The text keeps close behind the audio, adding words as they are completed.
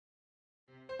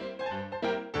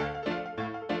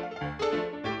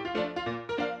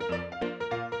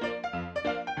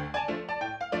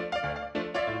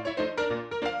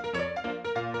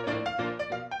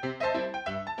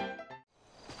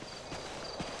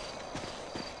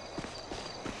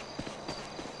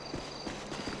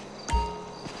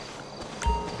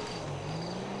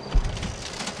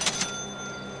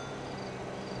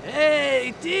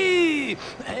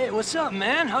what's up,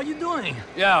 man? How you doing?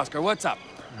 Yeah, Oscar, what's up?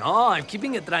 No, I'm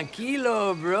keeping it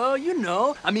tranquilo, bro. You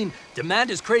know. I mean, demand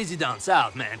is crazy down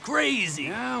south, man. Crazy.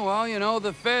 Yeah, well, you know,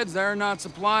 the feds, they're not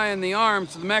supplying the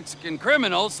arms to the Mexican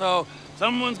criminals, so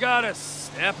someone's gotta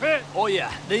step it. Oh,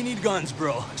 yeah. They need guns,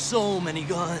 bro. So many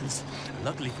guns.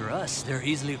 Luckily for us, they're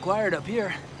easily acquired up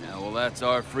here. Yeah, well, that's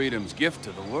our freedom's gift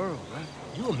to the world, right?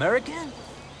 You American?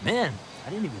 Man, I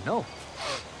didn't even know.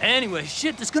 Anyway,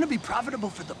 shit, it's gonna be profitable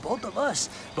for the both of us.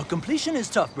 But completion is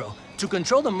tough, bro. To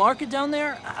control the market down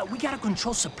there, we gotta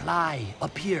control supply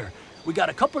up here. We got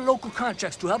a couple local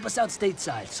contracts to help us out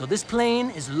stateside. So this plane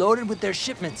is loaded with their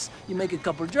shipments. You make a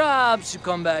couple drops, you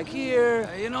come back here.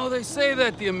 You know, they say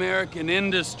that the American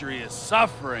industry is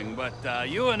suffering, but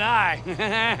you and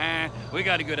I, we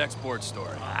got a good export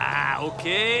story.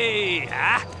 Okay.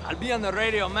 I'll be on the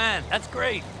radio, man. That's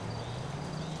great.